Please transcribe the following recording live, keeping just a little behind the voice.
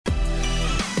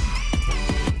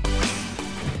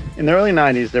In the early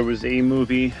 90s, there was a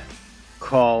movie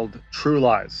called True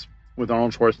Lies with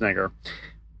Arnold Schwarzenegger,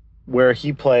 where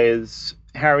he plays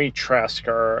Harry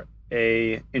Trasker,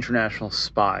 a international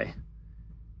spy.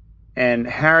 And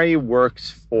Harry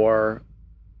works for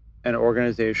an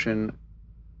organization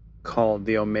called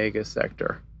the Omega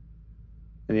Sector.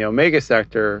 And the Omega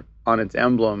Sector, on its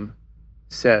emblem,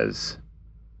 says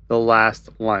the last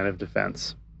line of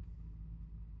defense.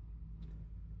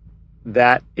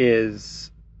 That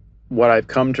is what I've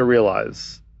come to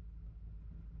realize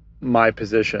my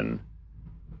position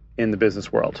in the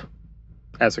business world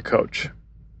as a coach.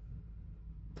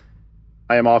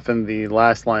 I am often the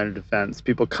last line of defense.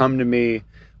 People come to me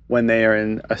when they are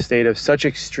in a state of such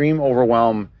extreme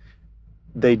overwhelm,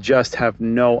 they just have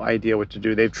no idea what to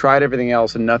do. They've tried everything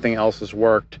else and nothing else has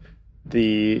worked.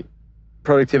 The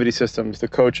productivity systems, the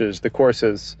coaches, the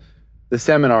courses, the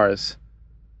seminars,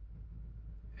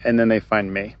 and then they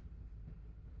find me.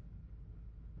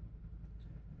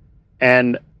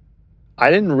 And I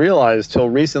didn't realize till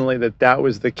recently that that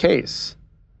was the case.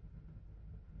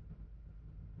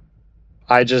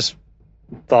 I just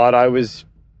thought I was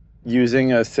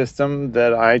using a system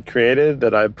that I had created,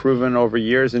 that I've proven over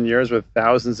years and years with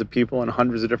thousands of people and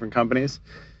hundreds of different companies.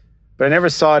 But I never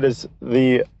saw it as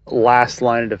the last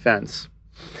line of defense,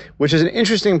 which is an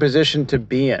interesting position to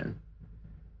be in.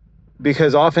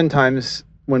 Because oftentimes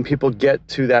when people get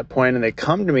to that point and they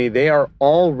come to me, they are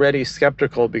already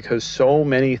skeptical because so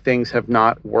many things have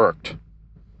not worked.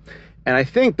 And I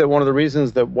think that one of the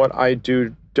reasons that what I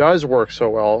do does work so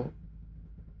well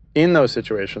in those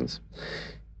situations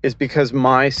is because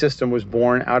my system was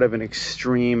born out of an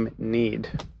extreme need.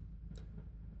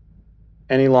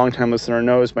 Any longtime listener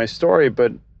knows my story,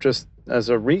 but just as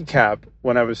a recap,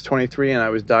 when I was 23 and I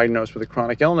was diagnosed with a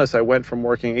chronic illness, I went from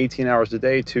working 18 hours a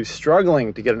day to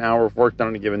struggling to get an hour of work done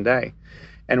on a given day,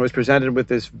 and was presented with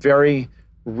this very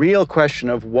real question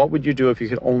of what would you do if you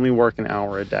could only work an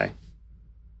hour a day?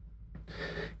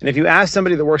 And if you ask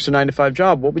somebody that works a 9-to-5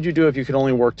 job, what would you do if you could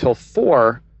only work till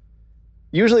 4?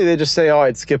 Usually they just say, oh,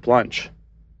 I'd skip lunch.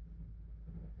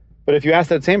 But if you ask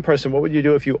that same person, what would you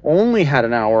do if you only had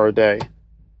an hour a day?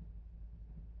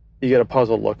 You get a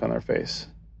puzzled look on their face.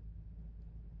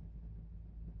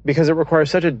 Because it requires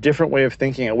such a different way of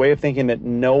thinking, a way of thinking that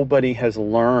nobody has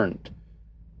learned.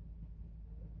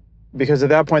 Because at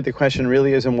that point, the question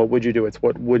really isn't what would you do, it's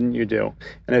what wouldn't you do?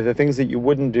 And if the things that you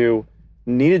wouldn't do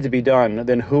needed to be done,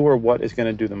 then who or what is going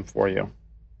to do them for you?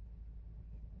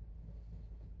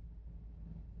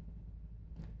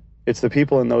 It's the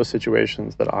people in those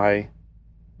situations that I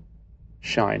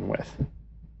shine with.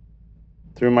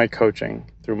 Through my coaching,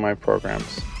 through my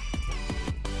programs,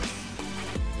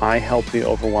 I help the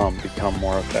overwhelmed become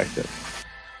more effective.